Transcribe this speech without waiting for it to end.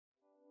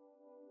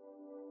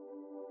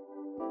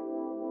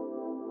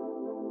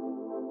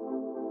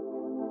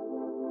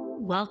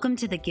Welcome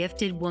to the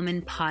Gifted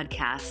Woman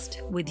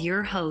Podcast with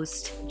your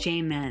host,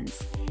 Jay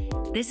Menz.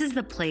 This is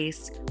the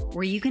place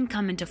where you can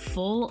come into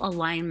full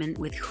alignment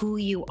with who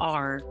you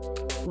are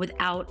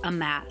without a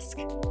mask.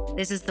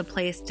 This is the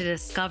place to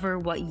discover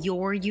what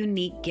your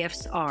unique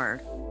gifts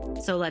are.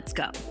 So let's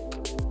go.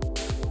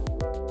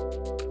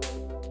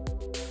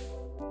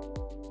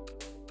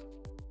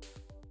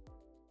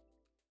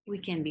 We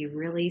can be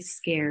really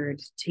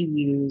scared to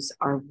use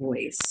our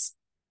voice,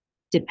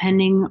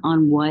 depending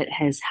on what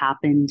has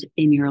happened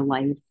in your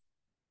life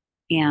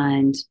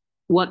and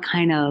what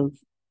kind of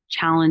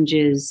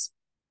challenges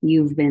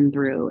you've been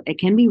through. It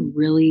can be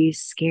really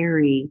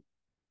scary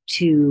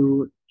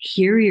to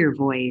hear your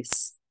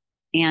voice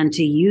and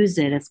to use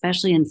it,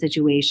 especially in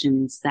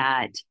situations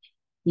that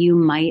you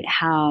might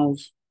have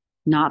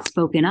not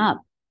spoken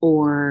up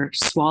or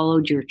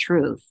swallowed your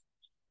truth.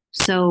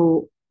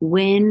 So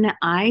when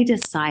I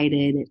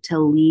decided to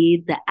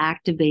lead the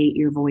Activate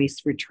Your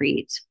Voice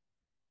retreat,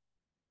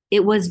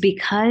 it was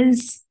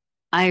because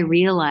I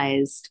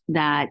realized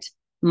that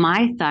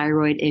my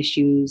thyroid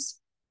issues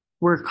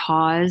were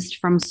caused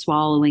from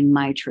swallowing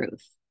my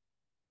truth,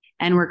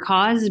 and were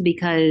caused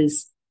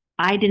because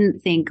I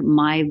didn't think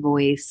my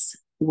voice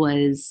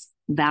was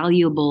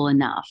valuable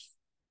enough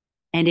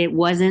and it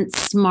wasn't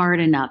smart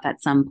enough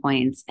at some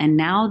points. And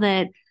now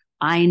that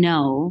I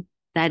know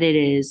that it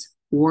is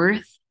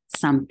worth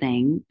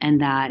something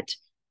and that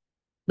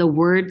the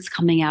words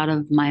coming out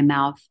of my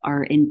mouth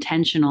are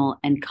intentional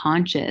and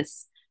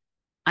conscious,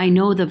 I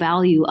know the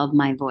value of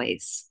my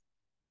voice.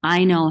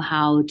 I know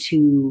how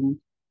to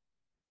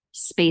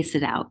space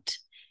it out,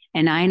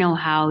 and I know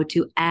how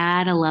to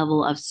add a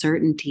level of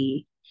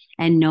certainty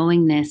and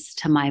knowingness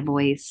to my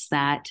voice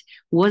that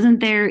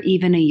wasn't there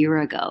even a year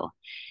ago.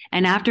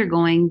 And after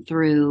going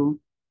through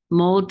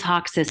mold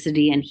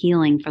toxicity and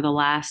healing for the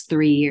last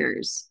 3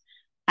 years,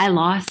 I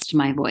lost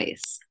my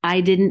voice. I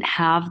didn't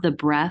have the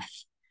breath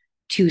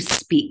to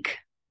speak.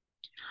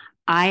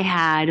 I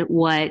had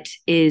what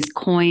is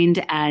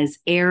coined as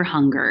air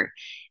hunger.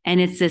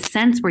 And it's this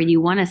sense where you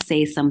want to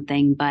say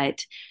something,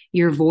 but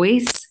your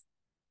voice,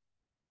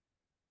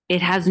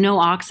 it has no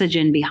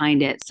oxygen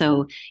behind it.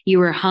 So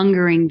you are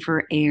hungering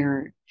for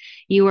air.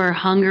 You are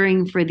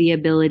hungering for the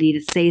ability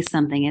to say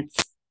something.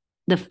 It's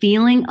the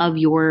feeling of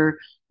your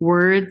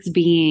words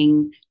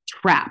being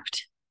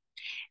trapped.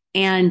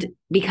 And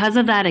because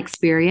of that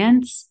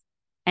experience,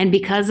 and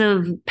because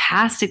of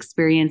past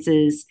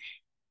experiences,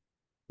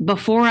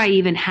 before I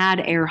even had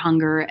air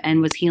hunger and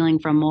was healing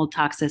from mold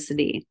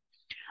toxicity,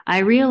 I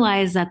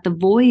realized that the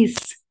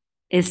voice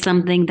is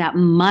something that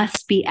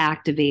must be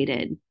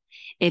activated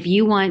if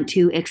you want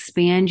to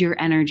expand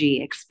your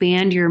energy,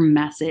 expand your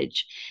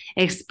message,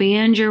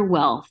 expand your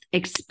wealth,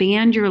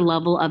 expand your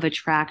level of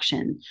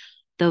attraction.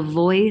 The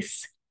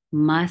voice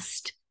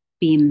must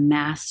be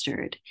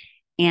mastered.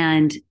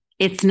 And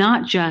it's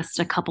not just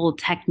a couple of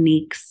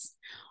techniques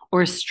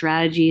or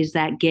strategies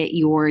that get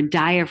your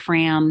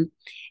diaphragm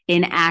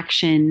in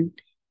action,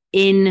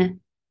 in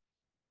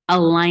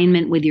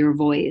alignment with your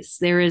voice.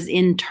 There is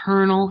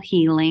internal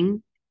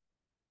healing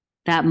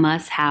that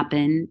must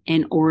happen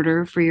in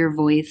order for your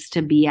voice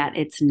to be at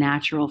its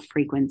natural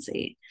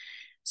frequency.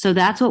 So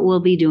that's what we'll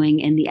be doing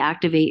in the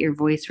Activate Your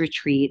Voice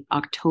retreat,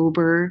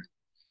 October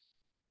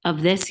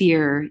of this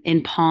year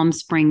in Palm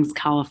Springs,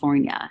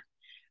 California.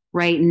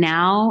 Right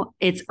now,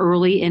 it's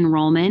early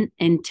enrollment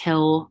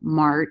until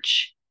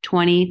March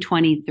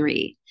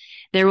 2023.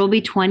 There will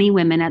be 20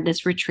 women at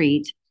this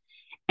retreat.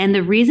 And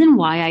the reason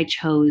why I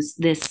chose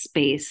this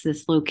space,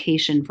 this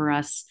location for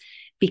us,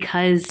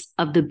 because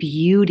of the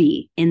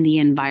beauty in the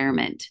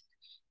environment.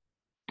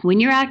 When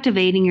you're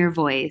activating your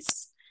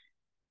voice,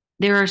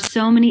 there are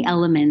so many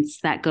elements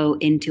that go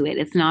into it.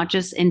 It's not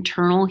just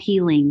internal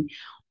healing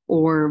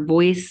or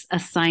voice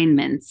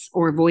assignments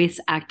or voice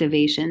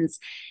activations.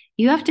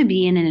 You have to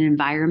be in an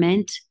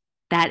environment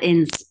that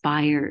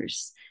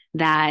inspires,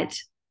 that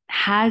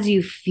has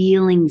you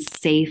feeling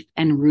safe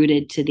and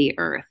rooted to the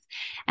earth.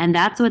 And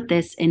that's what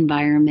this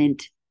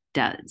environment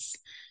does.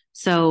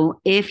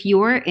 So if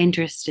you're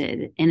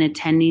interested in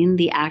attending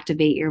the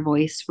Activate Your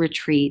Voice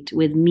retreat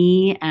with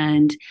me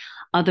and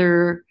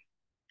other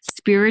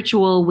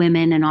spiritual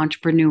women and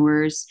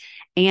entrepreneurs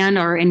and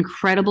our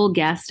incredible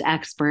guest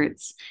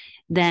experts,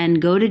 then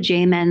go to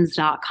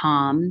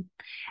jmenz.com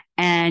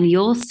and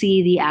you'll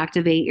see the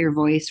Activate Your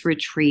Voice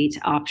retreat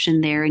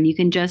option there. And you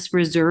can just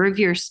reserve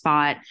your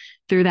spot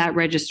through that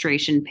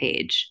registration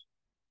page.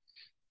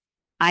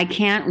 I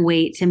can't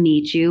wait to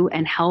meet you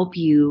and help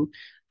you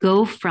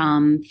go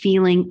from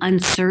feeling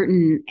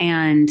uncertain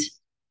and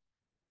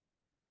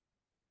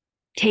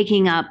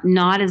taking up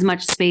not as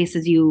much space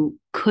as you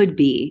could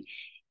be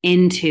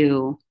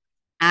into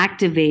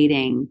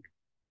activating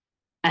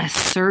a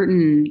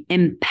certain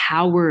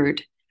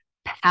empowered,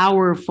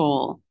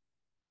 powerful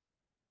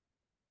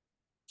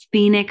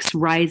phoenix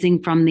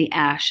rising from the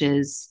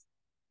ashes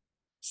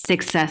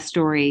success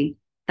story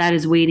that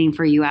is waiting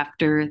for you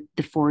after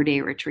the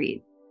 4-day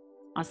retreat.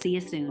 I'll see you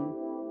soon.